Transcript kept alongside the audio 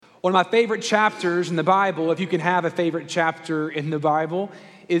One of my favorite chapters in the Bible, if you can have a favorite chapter in the Bible,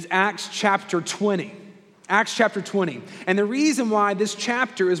 is Acts chapter 20. Acts chapter 20. And the reason why this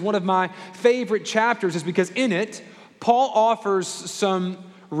chapter is one of my favorite chapters is because in it, Paul offers some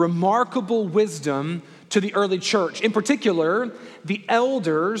remarkable wisdom to the early church. In particular, the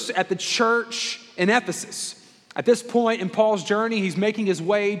elders at the church in Ephesus. At this point in Paul's journey, he's making his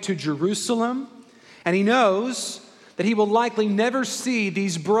way to Jerusalem, and he knows that he will likely never see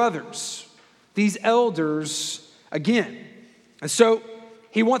these brothers, these elders, again. And so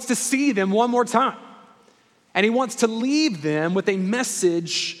he wants to see them one more time. And he wants to leave them with a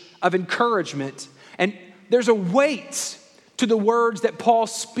message of encouragement. And there's a weight to the words that Paul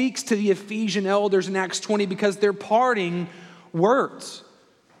speaks to the Ephesian elders in Acts 20 because they're parting words.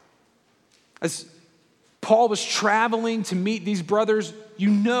 As Paul was traveling to meet these brothers, you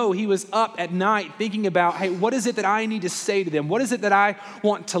know he was up at night thinking about, hey, what is it that I need to say to them? What is it that I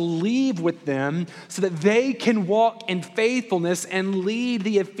want to leave with them so that they can walk in faithfulness and lead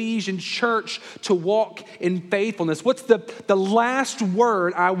the Ephesian church to walk in faithfulness? What's the last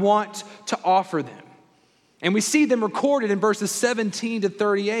word I want to offer them? And we see them recorded in verses 17 to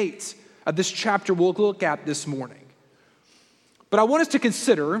 38 of this chapter we'll look at this morning. But I want us to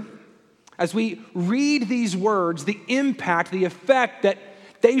consider, as we read these words, the impact, the effect that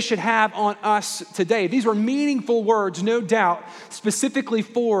they should have on us today. These were meaningful words, no doubt, specifically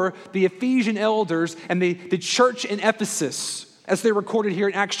for the Ephesian elders and the church in Ephesus, as they're recorded here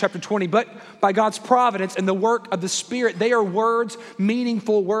in Acts chapter 20. But by God's providence and the work of the Spirit, they are words,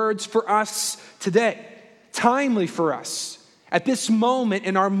 meaningful words for us today, timely for us at this moment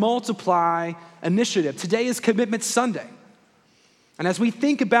in our Multiply initiative. Today is Commitment Sunday. And as we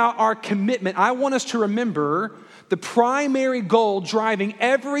think about our commitment, I want us to remember the primary goal driving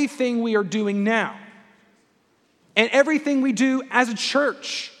everything we are doing now and everything we do as a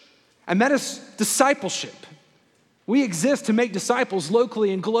church, and that is discipleship. We exist to make disciples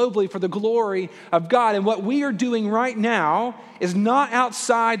locally and globally for the glory of God. And what we are doing right now is not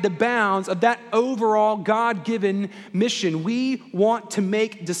outside the bounds of that overall God-given mission. We want to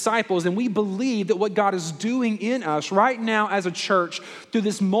make disciples, and we believe that what God is doing in us right now as a church through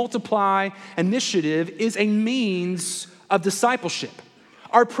this Multiply initiative is a means of discipleship.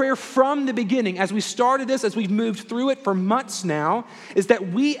 Our prayer from the beginning, as we started this, as we've moved through it for months now, is that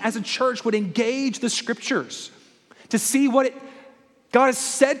we as a church would engage the scriptures to see what God has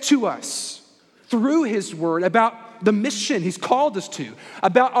said to us through his word about the mission he's called us to,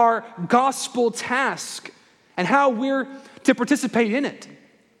 about our gospel task and how we're to participate in it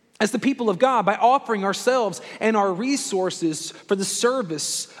as the people of God by offering ourselves and our resources for the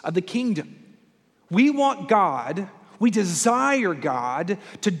service of the kingdom. We want God, we desire God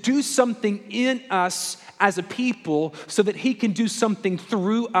to do something in us as a people so that he can do something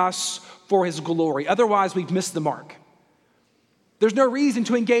through us for his glory. Otherwise, we've missed the mark. There's no reason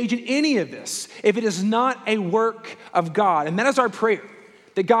to engage in any of this if it is not a work of God. And that is our prayer,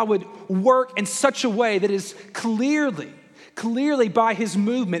 that God would work in such a way that is clearly by his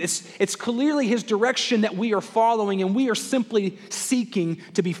movement. It's clearly his direction that we are following, and we are simply seeking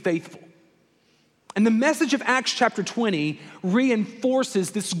to be faithful. And the message of Acts chapter 20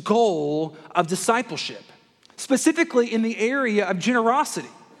 reinforces this goal of discipleship, specifically in the area of generosity.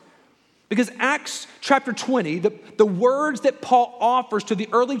 Because Acts chapter 20, the words that Paul offers to the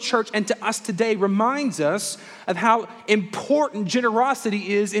early church and to us today reminds us of how important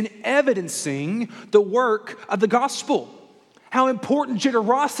generosity is in evidencing the work of the gospel. How important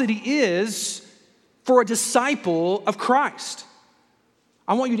generosity is for a disciple of Christ.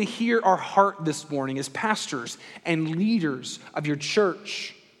 I want you to hear our heart this morning as pastors and leaders of your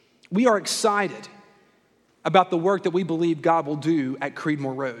church. We are excited about the work that we believe God will do at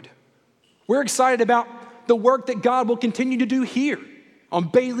Creedmoor Road. We're excited about the work that God will continue to do here on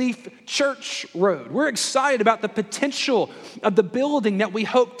Bayleaf Church Road. We're excited about the potential of the building that we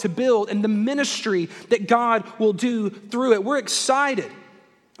hope to build and the ministry that God will do through it. We're excited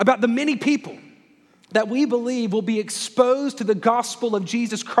about the many people that we believe will be exposed to the gospel of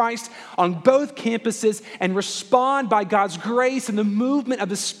Jesus Christ on both campuses and respond by God's grace and the movement of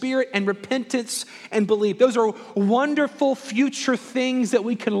the Spirit and repentance and belief. Those are wonderful future things that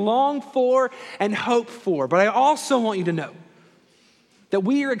we can long for and hope for. But I also want you to know that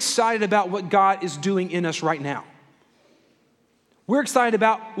we are excited about what God is doing in us right now. We're excited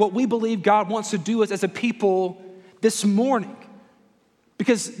about what we believe God wants to do as a people this morning.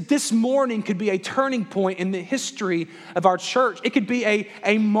 Because this morning could be a turning point in the history of our church. It could be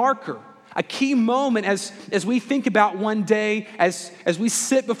a marker A key moment as we think about one day, as we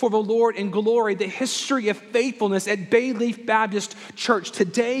sit before the Lord in glory, the history of faithfulness at Bayleaf Baptist Church.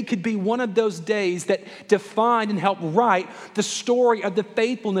 Today could be one of those days that defined and helped write the story of the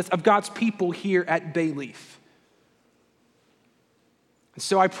faithfulness of God's people here at Bayleaf. And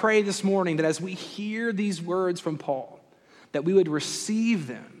so I pray this morning that as we hear these words from Paul, that we would receive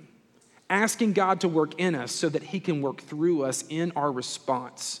them, asking God to work in us so that he can work through us in our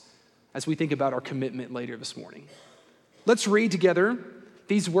response as we think about our commitment later this morning. Let's read together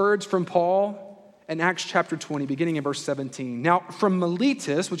these words from Paul in Acts chapter 20, beginning in verse 17. Now, from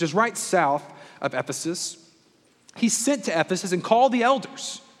Miletus, which is right south of Ephesus, he sent to Ephesus and called the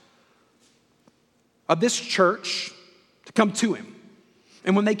elders of this church to come to him.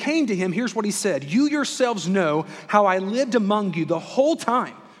 And when they came to him, here's what he said: "You yourselves know how I lived among you the whole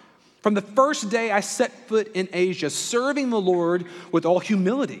time, from the first day I set foot in Asia, serving the Lord with all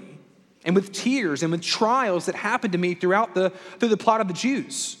humility, and with tears and with trials that happened to me through the plot of the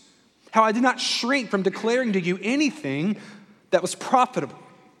Jews. How I did not shrink from declaring to you anything that was profitable,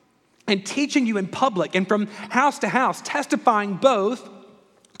 and teaching you in public and from house to house, testifying both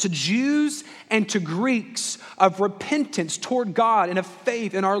to Jews and to Greeks of repentance toward God and of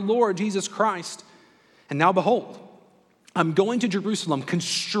faith in our Lord Jesus Christ. And now behold, I'm going to Jerusalem,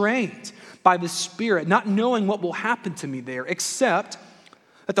 constrained by the Spirit, not knowing what will happen to me there, except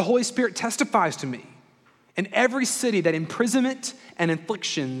that the Holy Spirit testifies to me in every city that imprisonment and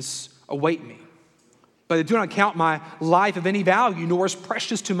afflictions await me. But I do not count my life of any value, nor as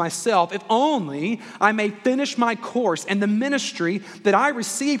precious to myself, if only I may finish my course and the ministry that I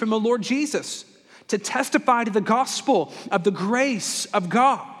received from the Lord Jesus, to testify to the gospel of the grace of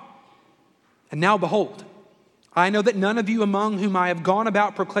God. And now behold, I know that none of you among whom I have gone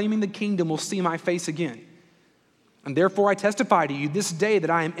about proclaiming the kingdom will see my face again. And therefore I testify to you this day that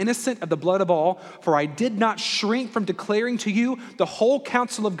I am innocent of the blood of all, for I did not shrink from declaring to you the whole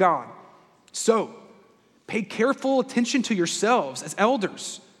counsel of God. So pay careful attention to yourselves as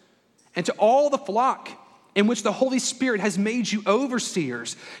elders and to all the flock in which the Holy Spirit has made you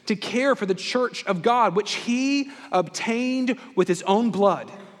overseers to care for the church of God, which he obtained with his own blood.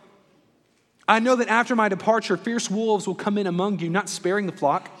 I know that after my departure, fierce wolves will come in among you, not sparing the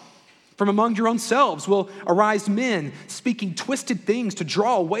flock. From among your own selves will arise men speaking twisted things to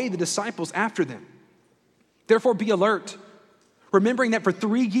draw away the disciples after them. Therefore be alert, remembering that for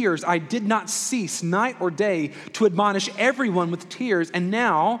 3 years I did not cease night or day to admonish everyone with tears. And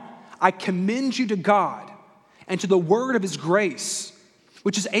now I commend you to God and to the word of his grace,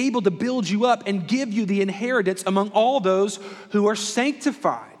 which is able to build you up and give you the inheritance among all those who are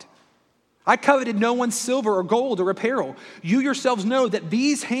sanctified. I coveted no one's silver or gold or apparel. You yourselves know that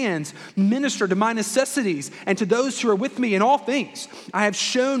these hands minister to my necessities and to those who are with me in all things. I have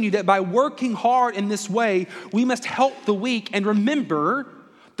shown you that by working hard in this way, we must help the weak and remember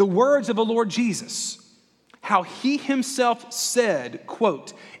the words of the Lord Jesus, how he himself said,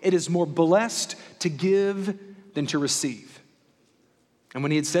 quote, "It is more blessed to give than to receive." And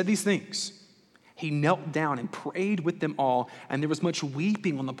when he had said these things, he knelt down and prayed with them all, and there was much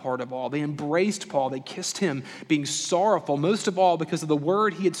weeping on the part of all. They embraced Paul, they kissed him, being sorrowful, most of all because of the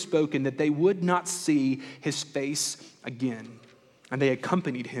word he had spoken, that they would not see his face again. And they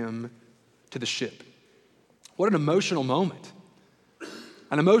accompanied him to the ship. What an emotional moment.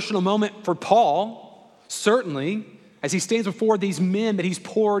 An emotional moment for Paul, certainly, as he stands before these men that he's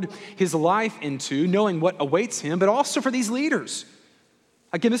poured his life into, knowing what awaits him, but also for these leaders.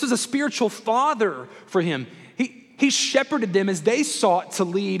 Again, this was a spiritual father for him. He shepherded them as they sought to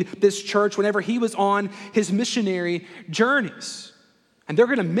lead this church whenever he was on his missionary journeys. And they're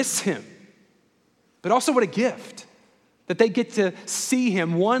going to miss him. But also what a gift that they get to see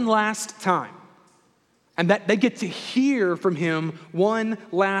him one last time. And that they get to hear from him one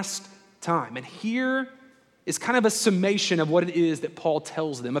last time. And here is kind of a summation of what it is that Paul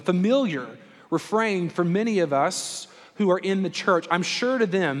tells them. A familiar refrain for many of us who are in the church, I'm sure to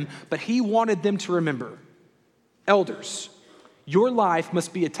them, but he wanted them to remember. Elders, your life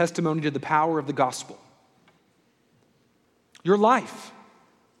must be a testimony to the power of the gospel. Your life,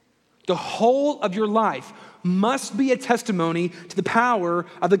 the whole of your life must be a testimony to the power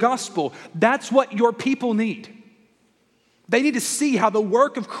of the gospel. That's what your people need. They need to see how the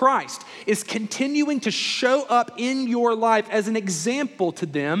work of Christ is continuing to show up in your life as an example to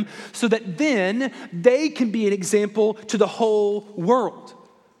them, so that then they can be an example to the whole world.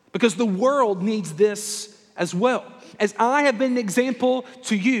 Because the world needs this as well. As I have been an example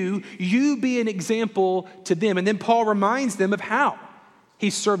to you, you be an example to them. And then Paul reminds them of how he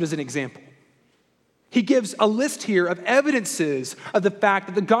served as an example. He gives a list here of evidences of the fact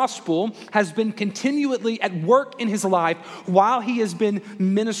that the gospel has been continually at work in his life while he has been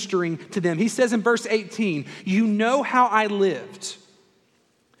ministering to them. He says in verse 18, "You know how I lived.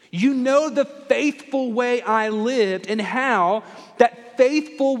 You know the faithful way I lived and how that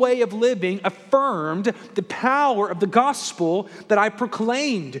faithful way of living affirmed the power of the gospel that I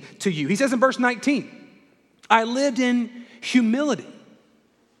proclaimed to you." He says in verse 19, "I lived in humility,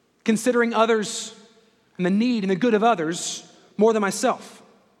 considering others and the need and the good of others more than myself."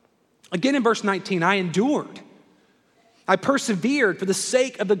 Again in verse 19, "I endured. I persevered for the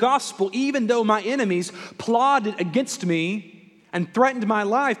sake of the gospel, even though my enemies plotted against me and threatened my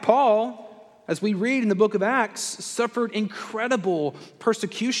life." Paul, as we read in the book of Acts, suffered incredible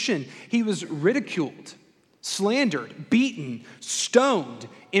persecution. He was ridiculed, slandered, beaten, stoned,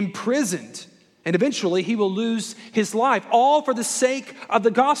 imprisoned, and eventually he will lose his life, all for the sake of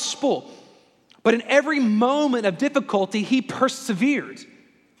the gospel. But in every moment of difficulty, he persevered.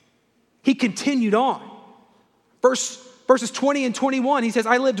 He continued on. Verses 20 and 21, he says,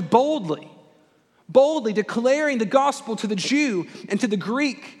 "I lived boldly declaring the gospel to the Jew and to the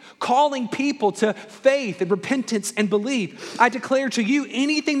Greek, calling people to faith and repentance and belief. I declared to you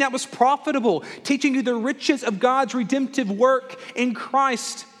anything that was profitable, teaching you the riches of God's redemptive work in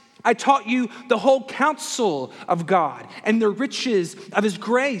Christ. I taught you the whole counsel of God and the riches of his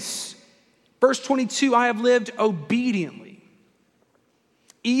grace." Verse 22, "I have lived obediently,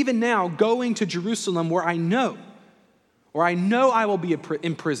 even now going to Jerusalem where I know I will be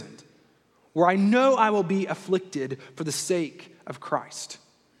imprisoned, where I know I will be afflicted for the sake of Christ.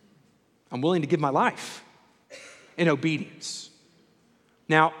 I'm willing to give my life in obedience."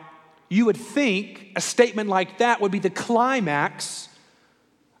 Now, you would think a statement like that would be the climax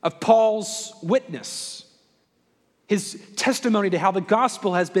of Paul's witness, his testimony to how the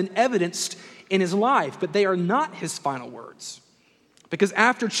gospel has been evidenced in his life, but they are not his final words. Because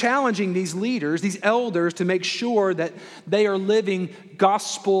after challenging these leaders, these elders, to make sure that they are living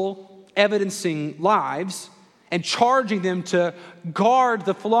gospel evidencing lives and charging them to guard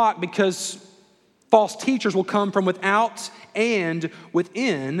the flock because false teachers will come from without and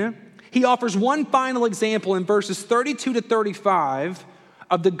within, he offers one final example in verses 32 to 35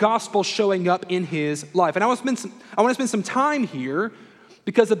 of the gospel showing up in his life. And I want to spend some time here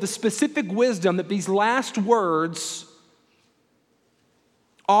because of the specific wisdom that these last words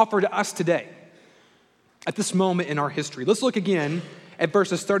offer to us today at this moment in our history. Let's look again at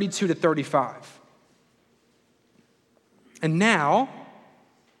verses 32 to 35. "And now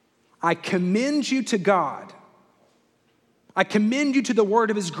I commend you to God. I commend you to the word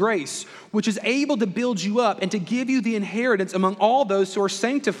of his grace, which is able to build you up and to give you the inheritance among all those who are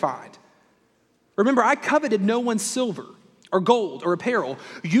sanctified. Remember, I coveted no one's silver or gold or apparel.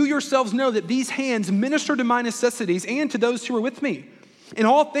 You yourselves know that these hands minister to my necessities and to those who are with me. In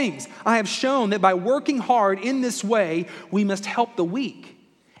all things, I have shown that by working hard in this way, we must help the weak.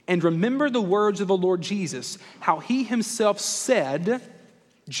 And remember the words of the Lord Jesus, how he himself said,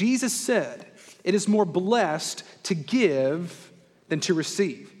 Jesus said, it is more blessed to give than to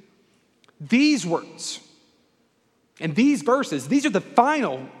receive." These words and these verses, these are the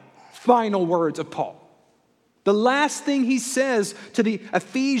final words of Paul. The last thing he says to the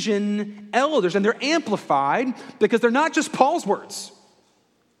Ephesian elders, and they're amplified because they're not just Paul's words.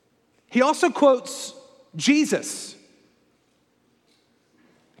 He also quotes Jesus.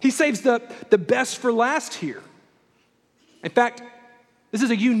 He saves the best for last here. In fact, this is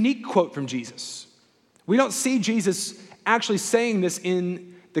a unique quote from Jesus. We don't see Jesus actually saying this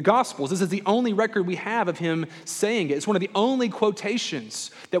in the Gospels. This is the only record we have of him saying it. It's one of the only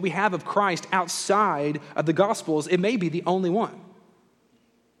quotations that we have of Christ outside of the Gospels. It may be the only one.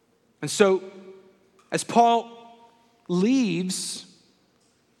 And so, as Paul leaves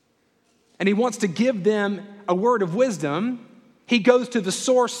and he wants to give them a word of wisdom, he goes to the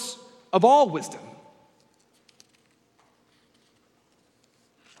source of all wisdom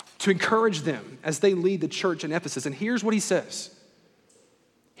to encourage them as they lead the church in Ephesus. And here's what he says.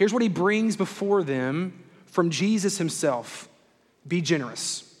 Here's what he brings before them from Jesus himself. Be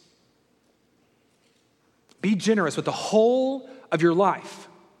generous. Be generous with the whole of your life.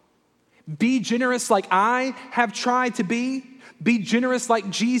 Be generous like I have tried to be. Be generous like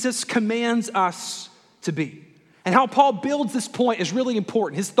Jesus commands us to be. And how Paul builds this point is really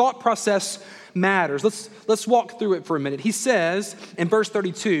important. His thought process matters. Let's walk through it for a minute. He says in verse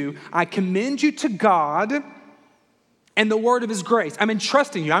 32, I commend you to God and the word of his grace. I'm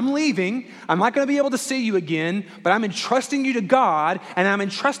entrusting you. I'm leaving. I'm not going to be able to see you again, but I'm entrusting you to God and I'm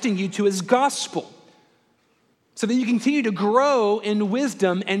entrusting you to his gospel. so that you continue to grow in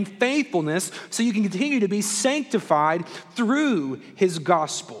wisdom and faithfulness, so you can continue to be sanctified through his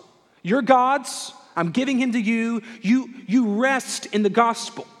gospel. Your gods, I'm giving him to you. You rest in the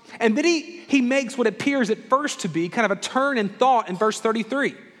gospel. And then he makes what appears at first to be kind of a turn in thought in verse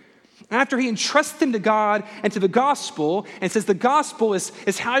 33. After he entrusts them to God and to the gospel and says the gospel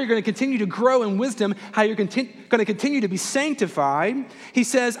is how you're going to continue to grow in wisdom, how you're going to continue to be sanctified, he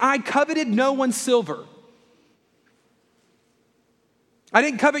says, I coveted no one's silver. I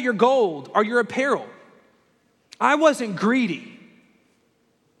didn't covet your gold or your apparel. I wasn't greedy.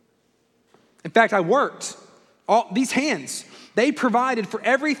 In fact, I worked. All these hands, they provided for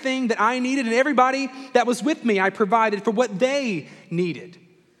everything that I needed, and everybody that was with me, I provided for what they needed.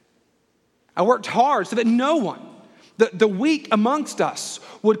 I worked hard so that no one, the weak amongst us,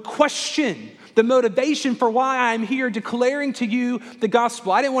 would question the motivation for why I'm here declaring to you the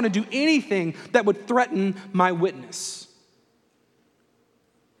gospel. I didn't want to do anything that would threaten my witness.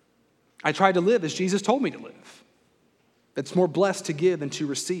 I tried to live as Jesus told me to live. It's more blessed to give than to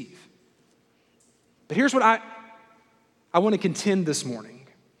receive. But here's what I want to contend this morning.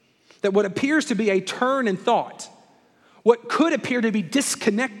 That what appears to be a turn in thought, what could appear to be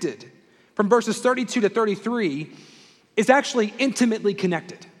disconnected from verses 32 to 33, is actually intimately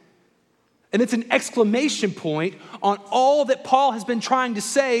connected. And it's an exclamation point on all that Paul has been trying to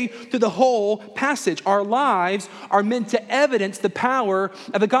say through the whole passage. Our lives are meant to evidence the power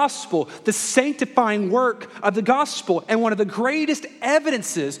of the gospel, the sanctifying work of the gospel. And one of the greatest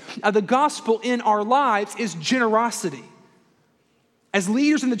evidences of the gospel in our lives is generosity. As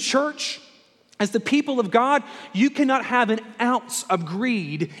leaders in the church, as the people of God, you cannot have an ounce of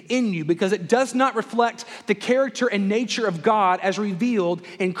greed in you because it does not reflect the character and nature of God as revealed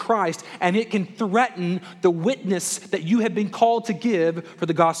in Christ, and it can threaten the witness that you have been called to give for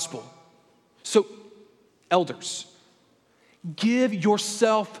the gospel. So, elders, give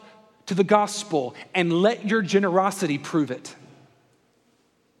yourself to the gospel and let your generosity prove it.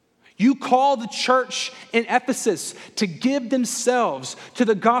 You call the church in Ephesus to give themselves to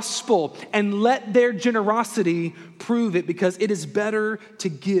the gospel and let their generosity prove it, because it is better to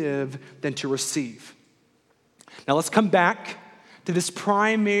give than to receive. Now let's come back to this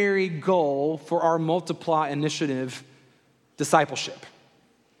primary goal for our Multiply initiative, discipleship.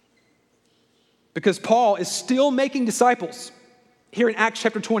 Because Paul is still making disciples here in Acts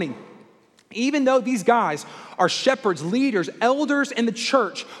chapter 20. Even though these guys are shepherds, leaders, elders in the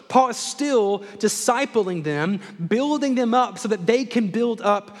church, Paul is still discipling them, building them up so that they can build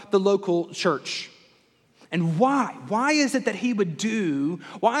up the local church. And why? Why is it that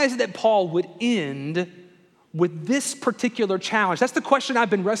why is it that Paul would end with this particular challenge? That's the question I've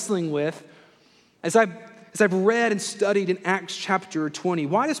been wrestling with as I've read and studied in Acts chapter 20.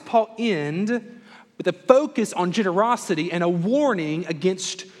 Why does Paul end with a focus on generosity and a warning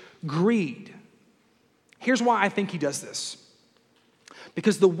against greed? Here's why I think he does this.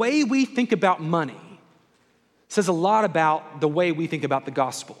 Because the way we think about money says a lot about the way we think about the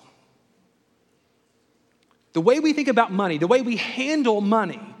gospel. The way we think about money, the way we handle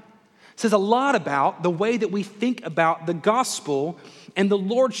money, says a lot about the way that we think about the gospel and the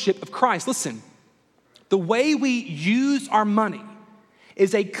lordship of Christ. Listen, the way we use our money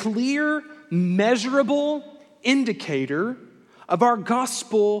is a clear, measurable indicator of our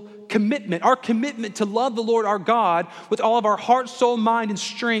gospel commitment, our commitment to love the Lord our God with all of our heart, soul, mind, and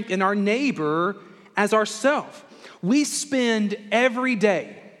strength, and our neighbor as ourselves. We spend every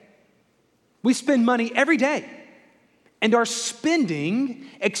day. We spend money every day, and our spending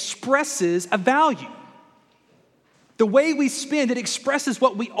expresses a value. The way we spend, it expresses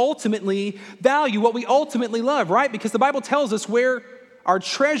what we ultimately value, what we ultimately love, right? Because the Bible tells us where our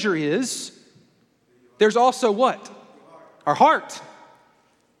treasure is, there's also what? Our heart.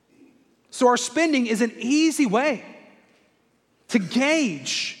 So our spending is an easy way to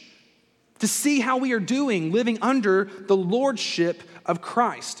gauge, to see how we are doing living under the lordship of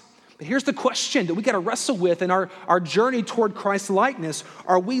Christ. But here's the question that we got to wrestle with in our journey toward Christ's likeness.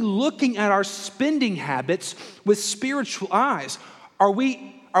 Are we looking at our spending habits with spiritual eyes? Are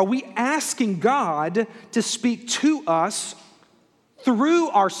we asking God to speak to us through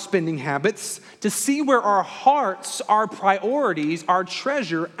our spending habits to see where our hearts, our priorities, our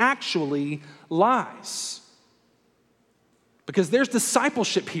treasure actually lies? Because there's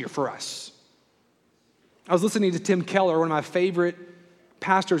discipleship here for us. I was listening to Tim Keller, one of my favorite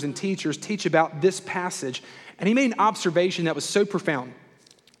pastors and teachers, teach about this passage, and he made an observation that was so profound.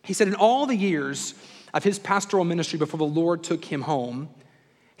 He said in all the years of his pastoral ministry before the Lord took him home,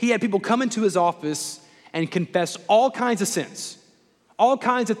 he had people come into his office and confess all kinds of sins. all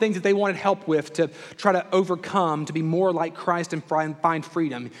kinds of things that they wanted help with to try to overcome, to be more like Christ and find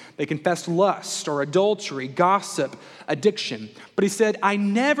freedom. They confessed lust or adultery, gossip, addiction. But he said, I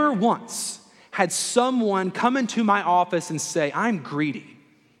never once had someone come into my office and say, I'm greedy.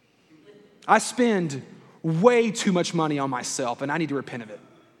 I spend way too much money on myself and I need to repent of it.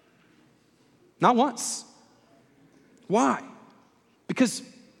 Not once. Why? Because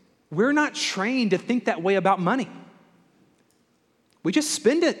we're not trained to think that way about money. We just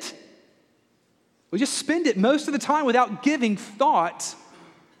spend it. We just spend it most of the time without giving thought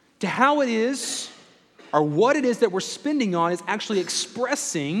to how it is or what it is that we're spending on is actually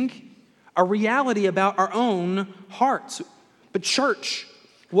expressing a reality about our own hearts. But church,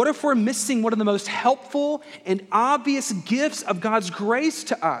 what if we're missing one of the most helpful and obvious gifts of God's grace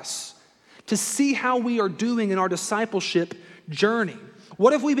to us to see how we are doing in our discipleship journey?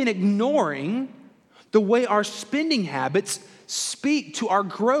 What if we've been ignoring the way our spending habits speak to our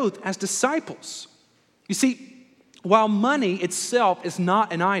growth as disciples? You see, while money itself is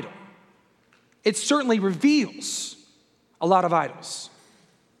not an idol, it certainly reveals a lot of idols.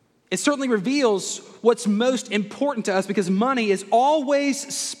 It certainly reveals what's most important to us because money is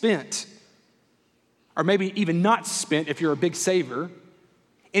always spent, or maybe even not spent if you're a big saver,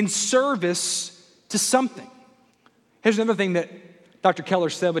 in service to something. Here's another thing that Dr. Keller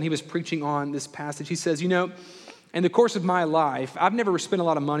said when he was preaching on this passage. He says, in the course of my life, I've never spent a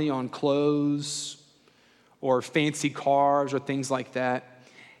lot of money on clothes or fancy cars or things like that.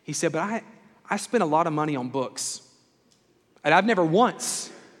 He said, but I spent a lot of money on books. And I've never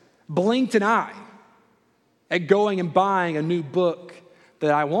once blinked an eye at going and buying a new book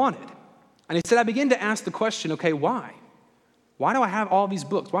that I wanted. And he said, I began to ask the question, okay, why? Why do I have all these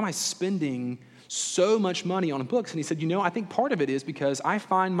books? Why am I spending so much money on books? And he said, I think part of it is because I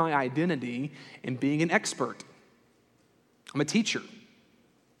find my identity in being an expert. I'm a teacher.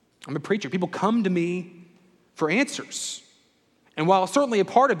 I'm a preacher. People come to me for answers. And while certainly a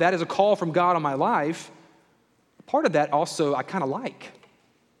part of that is a call from God on my life, a part of that also I kind of like.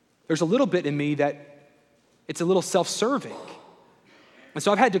 There's a little bit in me that it's a little self-serving. And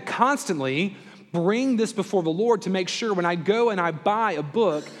so I've had to constantly bring this before the Lord to make sure when I go and I buy a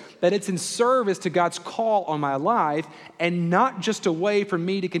book that it's in service to God's call on my life and not just a way for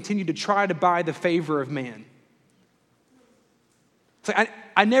me to continue to try to buy the favor of man. It's like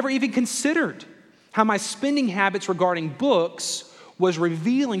I never even considered how my spending habits regarding books was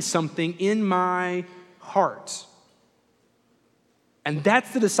revealing something in my heart. And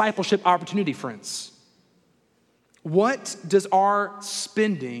that's the discipleship opportunity, friends. What does our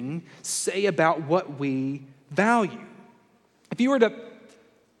spending say about what we value? If you were to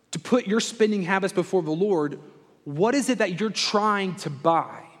put your spending habits before the Lord, what is it that you're trying to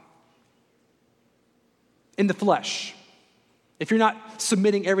buy in the flesh? If you're not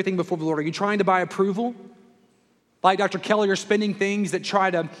submitting everything before the Lord, are you trying to buy approval? Like Dr. Keller, you're spending things that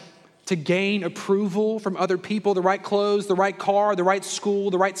try to gain approval from other people, the right clothes, the right car, the right school,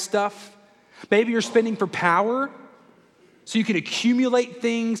 the right stuff. Maybe you're spending for power, so you can accumulate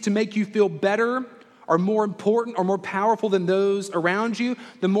things to make you feel better or more important or more powerful than those around you.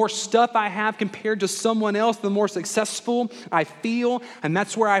 The more stuff I have compared to someone else, the more successful I feel, and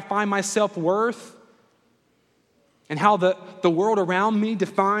that's where I find my self-worth. And how the world around me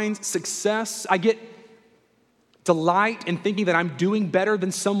defines success. I get delight in thinking that I'm doing better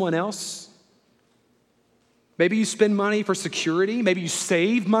than someone else. Maybe you spend money for security. Maybe you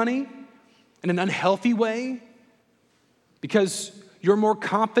save money in an unhealthy way because you're more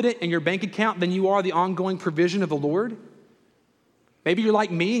confident in your bank account than you are the ongoing provision of the Lord. Maybe you're like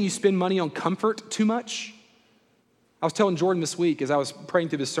me and you spend money on comfort too much. I was telling Jordan this week as I was praying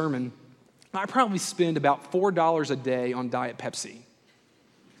through this sermon, I probably spend about $4 a day on Diet Pepsi.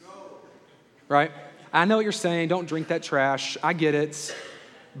 Right? I know what you're saying. Don't drink that trash. I get it.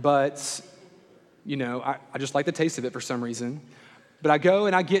 But, I just like the taste of it for some reason. But I go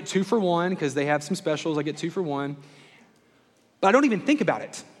and I get 2 for $1 because they have some specials. I get 2 for $1. But I don't even think about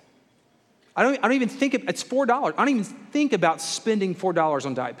it. I don't even think it's $4. I don't even think about spending $4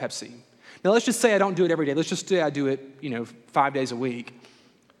 on Diet Pepsi. Now, let's just say I don't do it every day. Let's just say I do it, 5 days a week.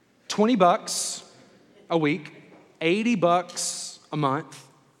 $20 a week, $80 a month.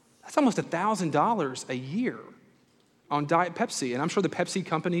 That's almost $1,000 a year on Diet Pepsi. And I'm sure the Pepsi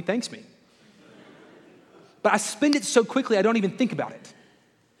company thanks me. But I spend it so quickly, I don't even think about it.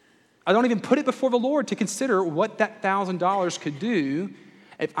 I don't even put it before the Lord to consider what that $1,000 could do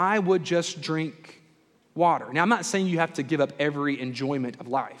if I would just drink water. Now, I'm not saying you have to give up every enjoyment of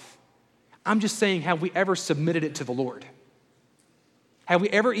life. I'm just saying, have we ever submitted it to the Lord? Have we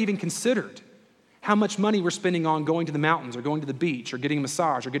ever even considered how much money we're spending on going to the mountains or going to the beach or getting a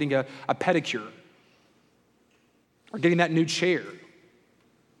massage or getting a pedicure or getting that new chair.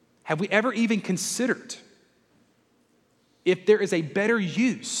 Have we ever even considered if there is a better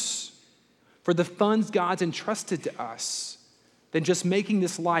use for the funds God's entrusted to us than just making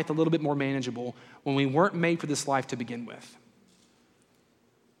this life a little bit more manageable when we weren't made for this life to begin with?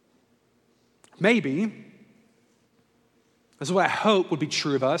 Maybe, this is what I hope would be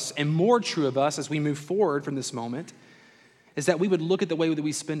true of us and more true of us as we move forward from this moment, is that we would look at the way that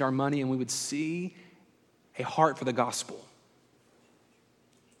we spend our money and we would see a heart for the gospel.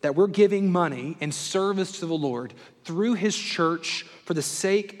 That we're giving money in service to the Lord through his church for the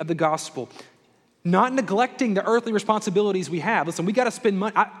sake of the gospel. Not neglecting the earthly responsibilities we have. Listen, we got to spend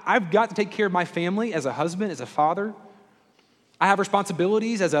money. I've got to take care of my family as a husband, as a father. I have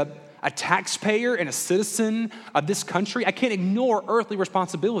responsibilities as a taxpayer and a citizen of this country. I can't ignore earthly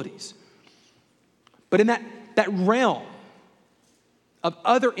responsibilities. But in that realm of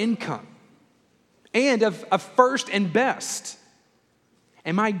other income and of first and best,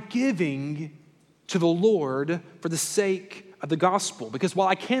 am I giving to the Lord for the sake of the gospel? Because while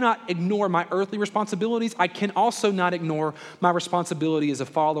I cannot ignore my earthly responsibilities, I can also not ignore my responsibility as a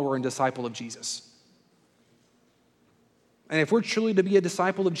follower and disciple of Jesus. And if we're truly to be a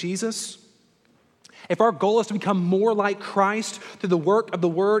disciple of Jesus, if our goal is to become more like Christ through the work of the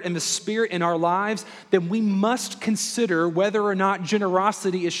Word and the Spirit in our lives, then we must consider whether or not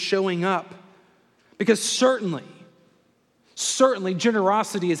generosity is showing up. Because certainly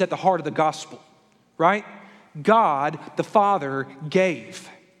generosity is at the heart of the gospel, right? God, the Father, gave.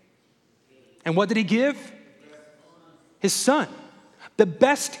 And what did he give? His Son. The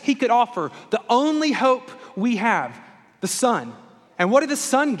best he could offer, the only hope we have, the Son. And what did the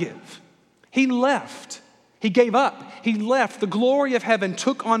Son give? He left. He gave up. He left the glory of heaven,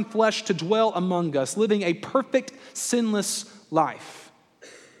 took on flesh to dwell among us, living a perfect, sinless life,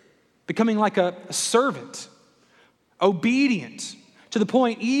 becoming like a servant, obedient to the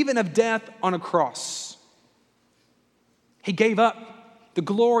point even of death on a cross. He gave up the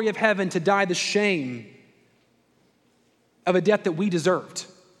glory of heaven to die the shame of a death that we deserved.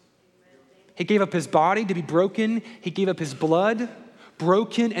 He gave up his body to be broken. He gave up his blood,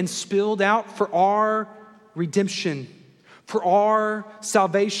 broken and spilled out for our redemption, for our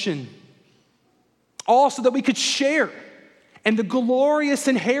salvation. All so that we could share in the glorious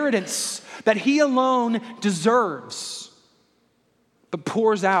inheritance that he alone deserves, but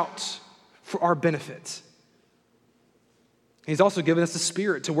pours out for our benefit. He's also given us the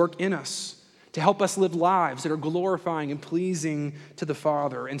Spirit to work in us, to help us live lives that are glorifying and pleasing to the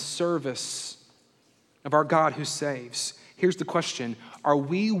Father in service of our God who saves. Here's the question: are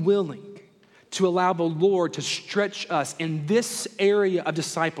we willing to allow the Lord to stretch us in this area of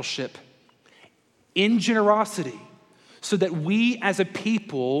discipleship in generosity so that we as a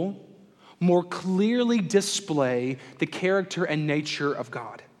people more clearly display the character and nature of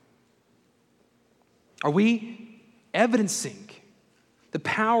God? Are we evidencing the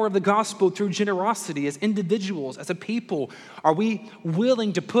power of the gospel through generosity as individuals, as a people? Are we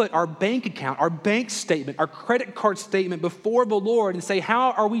willing to put our bank account, our bank statement, our credit card statement before the Lord and say,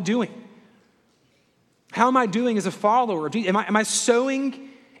 how are we doing? How am I doing as a follower of Jesus? Am I sowing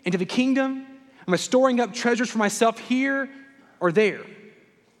into the kingdom? Am I storing up treasures for myself here or there?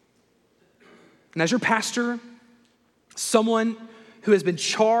 And as your pastor, someone who has been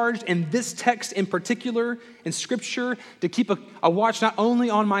charged in this text in particular, in Scripture, to keep a watch not only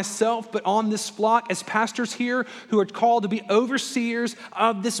on myself, but on this flock, as pastors here who are called to be overseers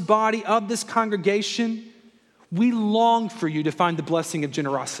of this body, of this congregation, we long for you to find the blessing of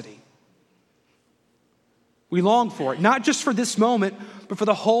generosity. We long for it, not just for this moment, but for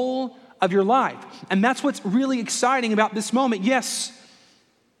the whole of your life. And that's what's really exciting about this moment. Yes,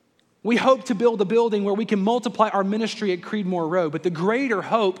 we hope to build a building where we can multiply our ministry at Creedmoor Road, but the greater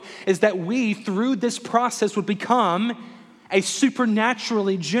hope is that we, through this process, would become a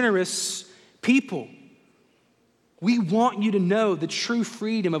supernaturally generous people. We want you to know the true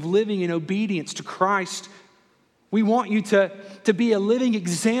freedom of living in obedience to Christ. We want you to be a living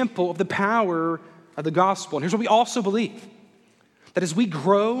example of the power of the gospel. And here's what we also believe: that as we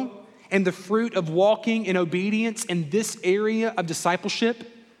grow in the fruit of walking in obedience in this area of discipleship,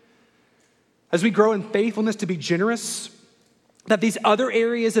 as we grow in faithfulness to be generous, that these other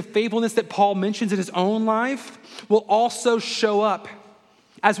areas of faithfulness that Paul mentions in his own life will also show up.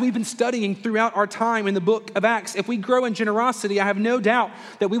 As we've been studying throughout our time in the book of Acts, if we grow in generosity, I have no doubt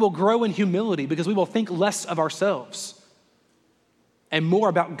that we will grow in humility because we will think less of ourselves and more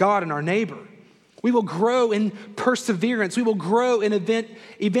about God and our neighbor. We will grow in perseverance. We will grow in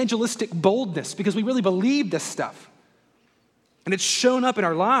evangelistic boldness because we really believe this stuff. And it's shown up in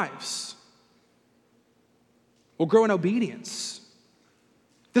our lives. We'll grow in obedience.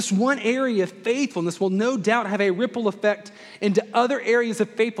 This one area of faithfulness will no doubt have a ripple effect into other areas of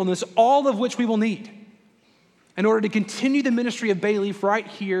faithfulness, all of which we will need in order to continue the ministry of Bayleaf right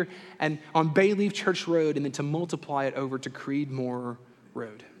here and on Bayleaf Church Road, and then to multiply it over to Creedmoor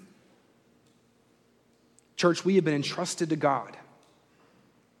Road. Church, we have been entrusted to God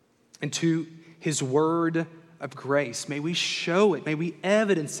and to his word of grace. May we show it, may we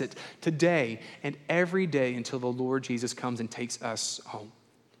evidence it today and every day until the Lord Jesus comes and takes us home.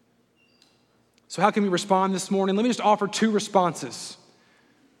 So how can we respond this morning? Let me just offer two responses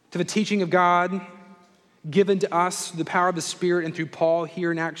to the teaching of God given to us through the power of the Spirit and through Paul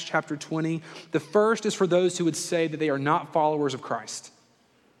here in Acts chapter 20. The first is for those who would say that they are not followers of Christ,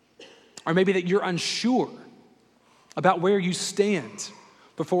 or maybe that you're unsure about where you stand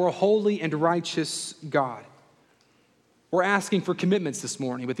before a holy and righteous God. We're asking for commitments this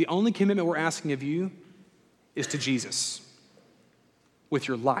morning, but the only commitment we're asking of you is to Jesus with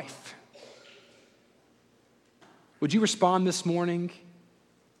your life. Would you respond this morning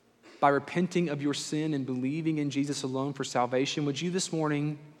by repenting of your sin and believing in Jesus alone for salvation? Would you this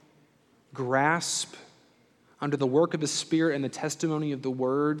morning grasp under the work of the Spirit and the testimony of the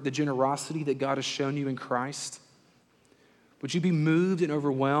Word the generosity that God has shown you in Christ? Would you be moved and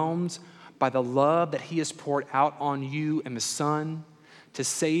overwhelmed by the love that he has poured out on you and the Son to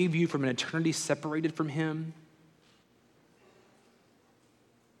save you from an eternity separated from him?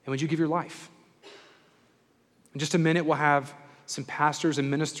 And would you give your life? In just a minute, we'll have some pastors and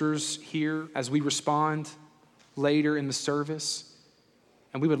ministers here as we respond later in the service.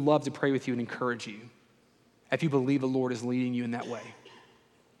 And we would love to pray with you and encourage you if you believe the Lord is leading you in that way.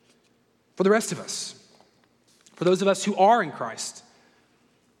 For the rest of us, for those of us who are in Christ,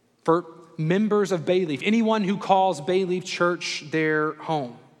 for members of Bayleaf, anyone who calls Bayleaf Church their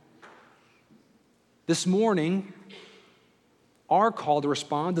home, this morning, our call to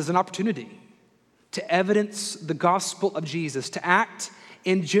respond is an opportunity to evidence the gospel of Jesus, to act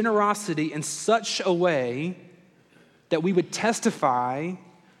in generosity in such a way that we would testify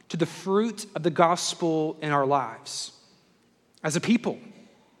to the fruit of the gospel in our lives as a people.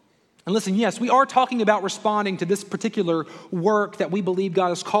 And listen, yes, we are talking about responding to this particular work that we believe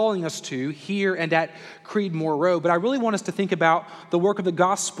God is calling us to here and at Creedmoor Road, but I really want us to think about the work of the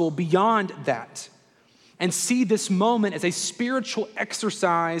gospel beyond that and see this moment as a spiritual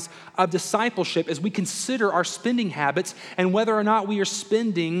exercise of discipleship as we consider our spending habits and whether or not we are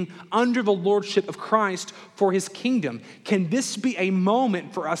spending under the lordship of Christ for his kingdom. Can this be a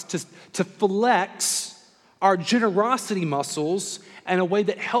moment for us to flex our generosity muscles in a way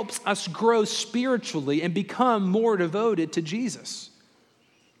that helps us grow spiritually and become more devoted to Jesus?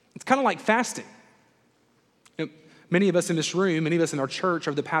 It's kind of like fasting. You know, many of us in this room, many of us in our church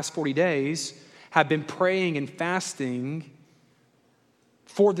over the past 40 days have been praying and fasting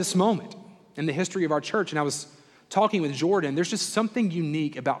for this moment in the history of our church. And I was talking with Jordan, there's just something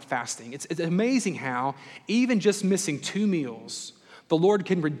unique about fasting. It's amazing how even just missing 2 meals, the Lord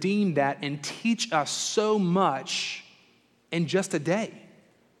can redeem that and teach us so much in just a day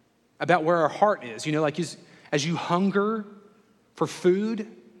about where our heart is. You know, like as you hunger for food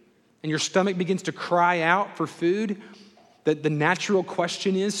and your stomach begins to cry out for food, the natural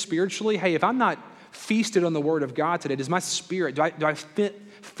question is spiritually, hey, if I'm not feasted on the word of God today, does my spirit, do I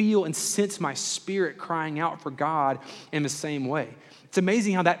feel and sense my spirit crying out for God in the same way? It's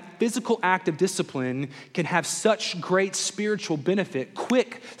amazing how that physical act of discipline can have such great spiritual benefit,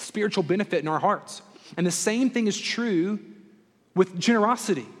 quick spiritual benefit in our hearts. And the same thing is true with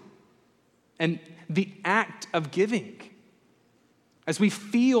generosity and the act of giving. As we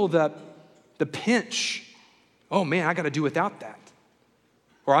feel the pinch, oh man, I got to do without that.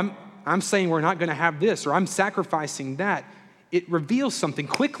 Or I'm saying we're not going to have this, or I'm sacrificing that. It reveals something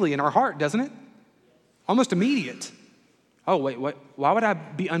quickly in our heart, doesn't it? Almost immediate. Oh, wait, what? Why would I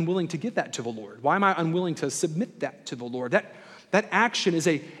be unwilling to give that to the Lord? Why am I unwilling to submit that to the Lord? That action is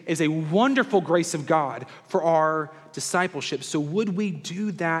a wonderful grace of God for our discipleship. So would we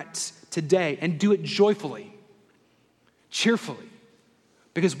do that today and do it joyfully, cheerfully?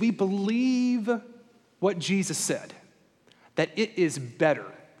 Because we believe what Jesus said, that it is better.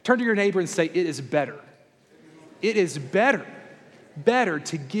 Turn to your neighbor and say, it is better. It is better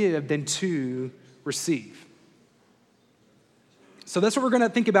to give than to receive. So that's what we're going to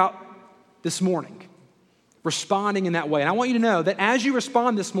think about this morning. responding in that way. And I want you to know that as you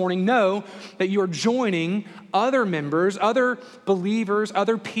respond this morning, know that you are joining other members, other believers,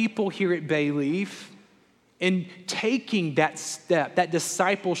 other people here at Bayleaf in taking that step, that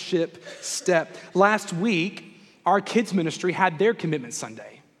discipleship step. Last week, our kids ministry had their Commitment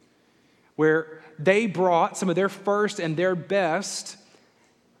Sunday, where they brought some of their first and their best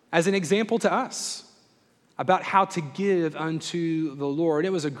as an example to us about how to give unto the Lord.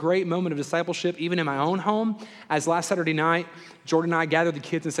 It was a great moment of discipleship, even in my own home, as last Saturday night, Jordan and I gathered the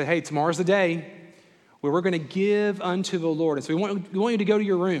kids and said, hey, tomorrow's the day where we're going to give unto the Lord. And so we want you to go to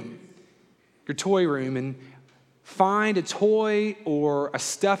your room, your toy room, and find a toy or a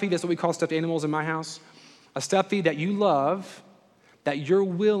stuffy. That's what we call stuffed animals in my house. A stuffy that you love, that you're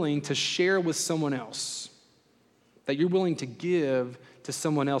willing to share with someone else, that you're willing to give to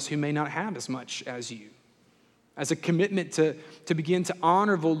someone else who may not have as much as you, as a commitment to begin to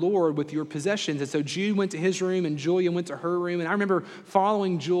honor the Lord with your possessions. And so Jude went to his room and Julia went to her room. And I remember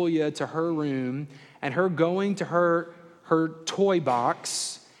following Julia to her room and her going to her toy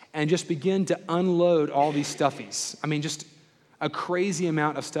box and just begin to unload all these stuffies. I mean, just a crazy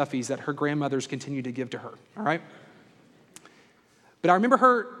amount of stuffies that her grandmothers continue to give to her, all right? But I remember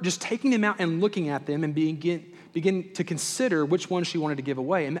her just taking them out and looking at them and begin to consider which one she wanted to give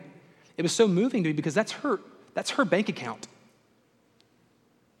away. And it was so moving to me because that's her bank account.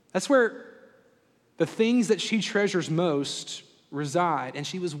 That's where the things that she treasures most reside, and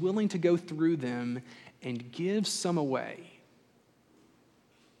she was willing to go through them and give some away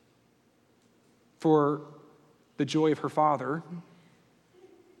for the joy of her father,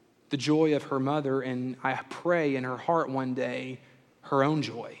 the joy of her mother, and I pray in her heart one day, her own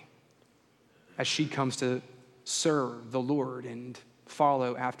joy as she comes to serve the Lord and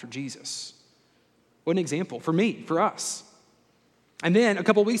follow after Jesus. What an example for me, for us. And then a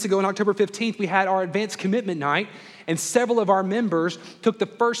couple of weeks ago on October 15th, we had our advanced commitment night, and several of our members took the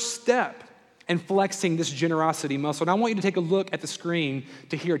first step in flexing this generosity muscle. And I want you to take a look at the screen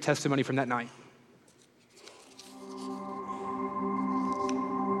to hear a testimony from that night.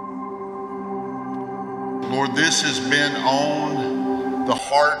 Lord, this has been on the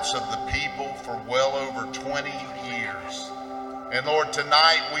hearts of the people for well over 20 years. And Lord,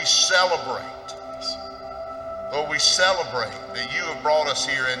 tonight we celebrate. Lord, we celebrate that you have brought us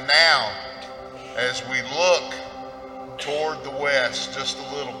here. And now, as we look toward the west just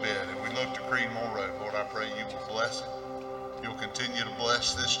a little bit, and we look to Creedmoor Road, Lord, I pray you will bless it. You'll continue to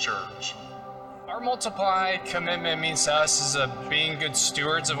bless this church. Our multiplied commitment means to us is being good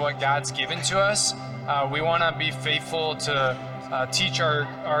stewards of what God's given to us. We want to be faithful to teach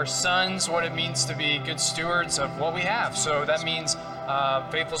our sons what it means to be good stewards of what we have. So that means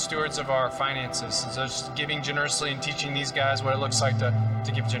faithful stewards of our finances. So just giving generously and teaching these guys what it looks like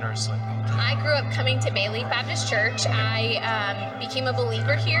to give generously. I grew up coming to Bayleaf Baptist Church. I became a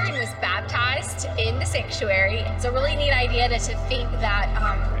believer here and was baptized in the sanctuary. It's a really neat idea to think that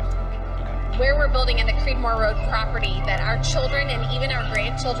where we're building in the Creedmoor Road property, that our children and even our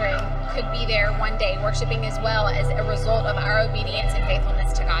grandchildren could be there one day worshiping as well as a result of our obedience and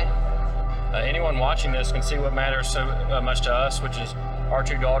faithfulness to God. Anyone watching this can see what matters so much to us, which is our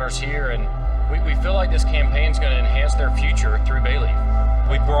two daughters here, and we feel like this campaign is going to enhance their future through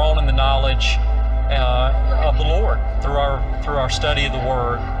Bayleaf. We've grown in the knowledge of the Lord through our study of the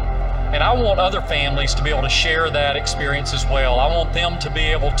Word. And I want other families to be able to share that experience as well. I want them to be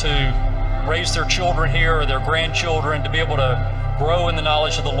able to raise their children here or their grandchildren to be able to grow in the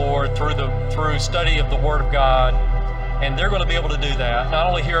knowledge of the Lord through study of the Word of God. And they're going to be able to do that, not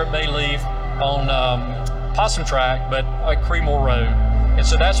only here at Bayleaf on Possum Track, but at Creedmoor Road. And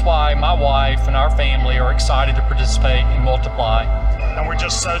so that's why my wife and our family are excited to participate in Multiply. And we're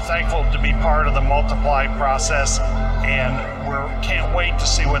just so thankful to be part of the Multiply process, and we can't wait to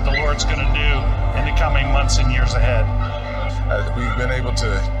see what the Lord's going to do in the coming months and years ahead. We've been able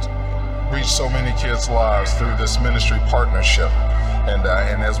to reach so many kids' lives through this ministry partnership, and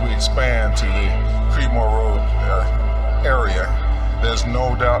as we expand to the Creedmoor Road area, there's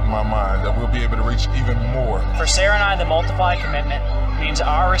no doubt in my mind that we'll be able to reach even more. For Sarah and I, the Multiply commitment means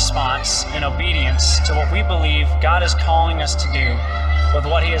our response and obedience to what we believe God is calling us to do with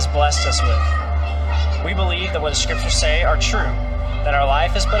what He has blessed us with. We believe that what the Scriptures say are true, that our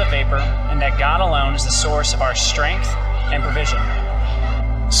life is but a vapor, and that God alone is the source of our strength and provision.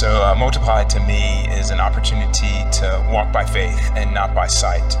 So Multiply to me is an opportunity to walk by faith and not by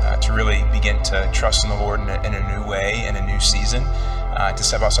sight, to really begin to trust in the Lord in a new way, in a new season, to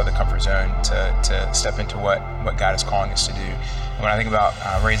step outside the comfort zone, to step into what God is calling us to do. When I think about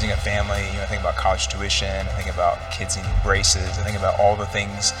raising a family, I think about college tuition, I think about kids needing braces, I think about all the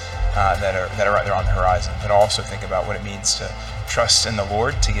things that are right there on the horizon. But I also think about what it means to trust in the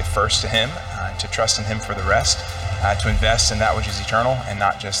Lord, to give first to Him, to trust in Him for the rest, to invest in that which is eternal and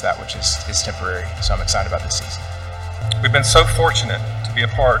not just that which is temporary. So I'm excited about this season. We've been so fortunate to be a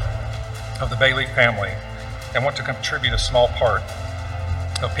part of the Bay Leaf family and want to contribute a small part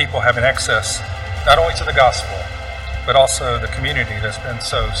of people having access not only to the gospel, but also the community that's been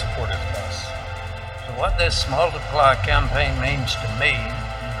so supportive of us. So what this Multiply campaign means to me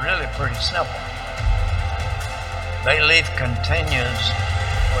is really pretty simple. Bay Leaf continues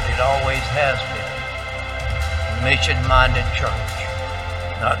what it always has been, a mission-minded church.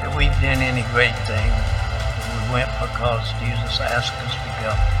 Not that we've done any great thing, but we went because Jesus asked us to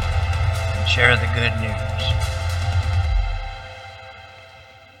go and share the good news.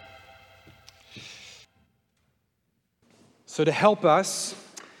 So to help us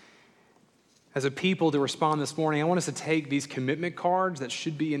as a people to respond this morning, I want us to take these commitment cards that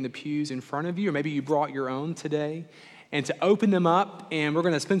should be in the pews in front of you, or maybe you brought your own today, and to open them up, and we're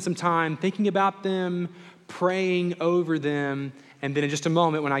going to spend some time thinking about them, praying over them, and then in just a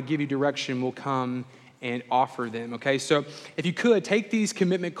moment when I give you direction, we'll come and offer them, okay? So if you could, take these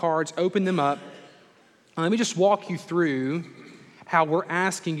commitment cards, open them up, and let me just walk you through how we're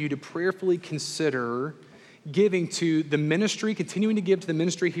asking you to prayerfully consider giving to the ministry, continuing to give to the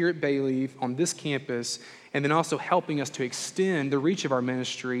ministry here at Bay Leaf on this campus, and then also helping us to extend the reach of our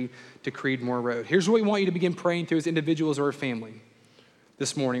ministry to Creedmoor Road. Here's what we want you to begin praying through as individuals or a family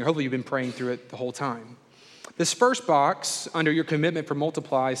this morning, or hopefully you've been praying through it the whole time. This first box under your commitment for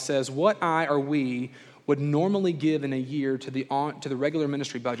Multiply says what I or we would normally give in a year to the regular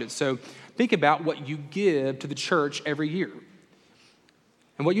ministry budget. So think about what you give to the church every year.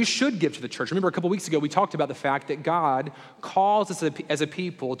 And what you should give to the church. Remember, a couple weeks ago, we talked about the fact that God calls us as a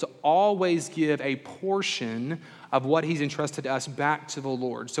people to always give a portion of what He's entrusted us back to the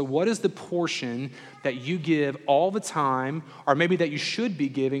Lord. So what is the portion that you give all the time, or maybe that you should be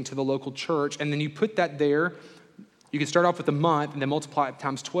giving to the local church? And then you put that there. You can start off with a month and then multiply it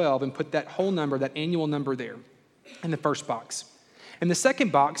times 12 and put that whole number, that annual number there in the first box. In the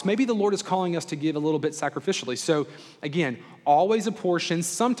second box, maybe the Lord is calling us to give a little bit sacrificially. So again, always a portion,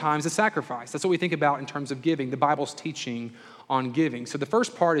 sometimes a sacrifice. That's what we think about in terms of giving, the Bible's teaching on giving. So the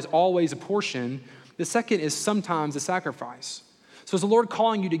first part is always a portion. The second is sometimes a sacrifice. So is the Lord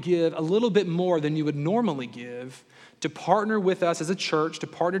calling you to give a little bit more than you would normally give, to partner with us as a church, to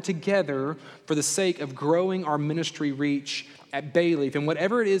partner together for the sake of growing our ministry reach at Bay Leaf? And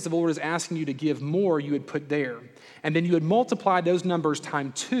whatever it is the Lord is asking you to give more, you would put there. And then you would multiply those numbers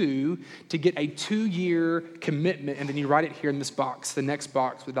times 2 to get a 2-year commitment. And then you write it here in this box, the next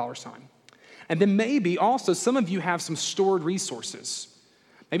box with $. And then maybe also some of you have some stored resources.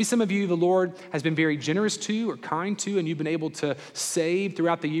 Maybe some of you, the Lord has been very generous to or kind to, and you've been able to save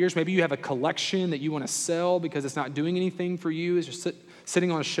throughout the years. Maybe you have a collection that you want to sell because it's not doing anything for you. It's just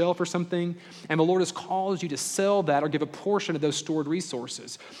sitting on a shelf or something. And the Lord has called you to sell that or give a portion of those stored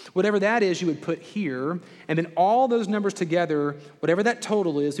resources. Whatever that is, you would put here. And then all those numbers together, whatever that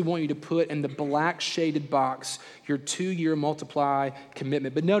total is, we want you to put in the black shaded box, your 2-year Multiply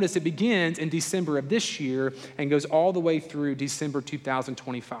commitment. But notice it begins in December of this year and goes all the way through December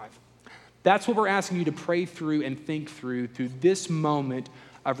 2025. That's what we're asking you to pray through and think through this moment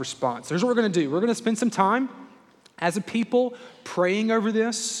of response. Here's what we're going to do. We're going to spend some time as a people praying over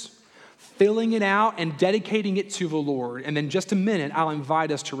this, filling it out, and dedicating it to the Lord. And then just a minute, I'll invite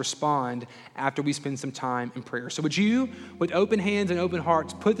us to respond after we spend some time in prayer. So would you, with open hands and open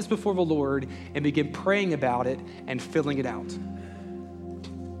hearts, put this before the Lord and begin praying about it and filling it out?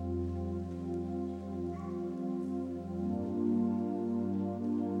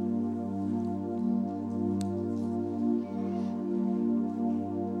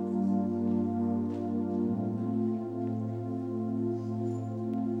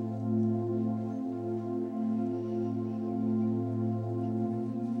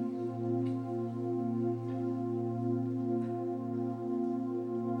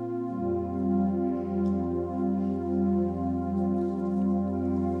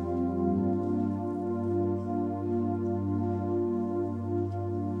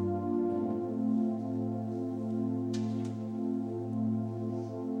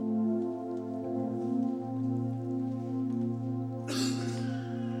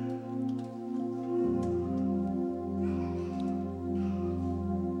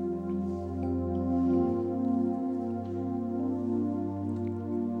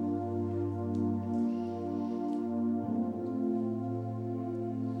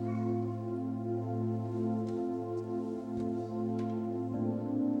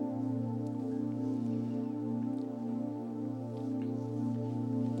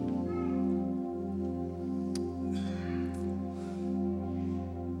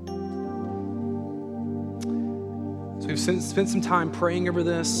 spend some time praying over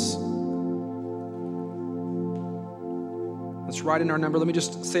this. Let's write in our number. Let me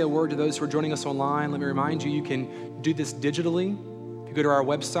just say a word to those who are joining us online. Let me remind you, you can do this digitally. If you go to our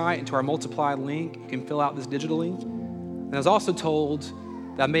website and to our Multiply link, you can fill out this digitally. And I was also told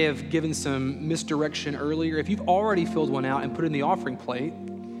that I may have given some misdirection earlier. If you've already filled one out and put it in the offering plate,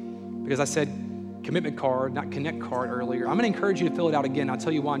 because I said commitment card, not connect card earlier, I'm going to encourage you to fill it out again. I'll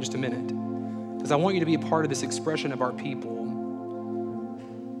tell you why in just a minute. Because I want you to be a part of this expression of our people,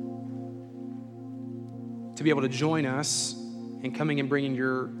 to be able to join us in coming and bringing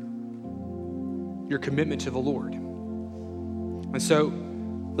your commitment to the Lord. And so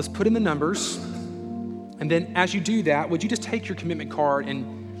let's put in the numbers. And then as you do that, would you just take your commitment card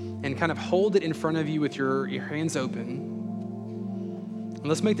and kind of hold it in front of you with your hands open? And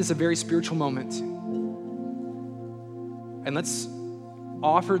let's make this a very spiritual moment. And let's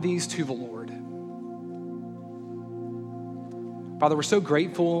offer these to the Lord. Father, we're so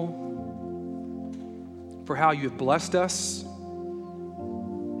grateful for how you have blessed us.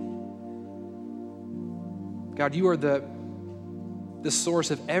 God, you are the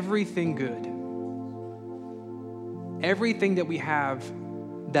source of everything good. Everything that we have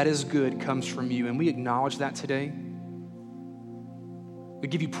that is good comes from you, and we acknowledge that today. We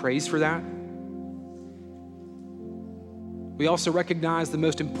give you praise for that. We also recognize the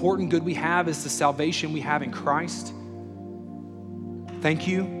most important good we have is the salvation we have in Christ. Thank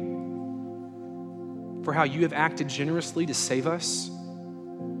you for how you have acted generously to save us.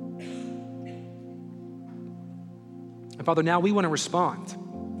 And Father, now we want to respond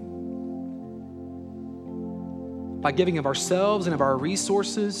by giving of ourselves and of our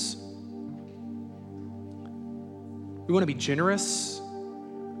resources. We want to be generous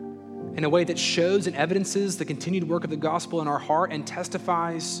in a way that shows and evidences the continued work of the gospel in our heart and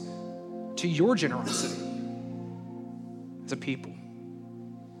testifies to your generosity as a people.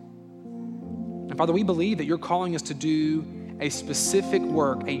 And Father, we believe that you're calling us to do a specific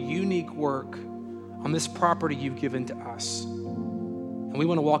work, a unique work on this property you've given to us. And we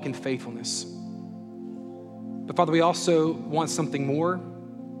want to walk in faithfulness. But Father, we also want something more.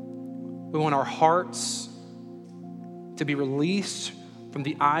 We want our hearts to be released from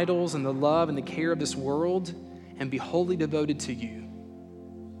the idols and the love and the care of this world and be wholly devoted to you.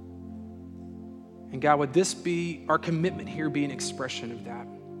 And God, would this be our commitment here, be an expression of that?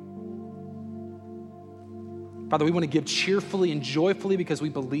 Father, we want to give cheerfully and joyfully because we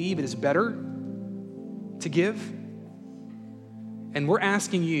believe it is better to give. And we're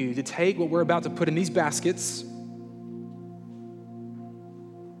asking you to take what we're about to put in these baskets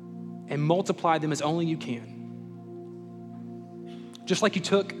and multiply them as only you can. Just like you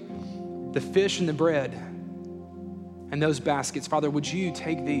took the fish and the bread and those baskets, Father, would you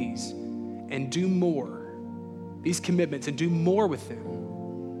take these and do more, these commitments, and do more with them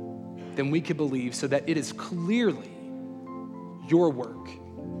than we could believe, so that it is clearly your work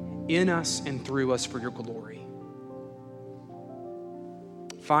in us and through us for your glory.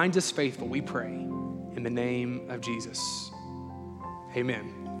 Find us faithful, we pray, in the name of Jesus.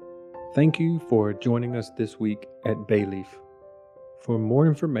 Amen. Thank you for joining us this week at Bayleaf. For more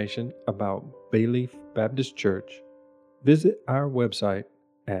information about Bayleaf Baptist Church, visit our website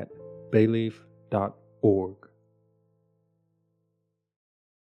at bayleaf.org.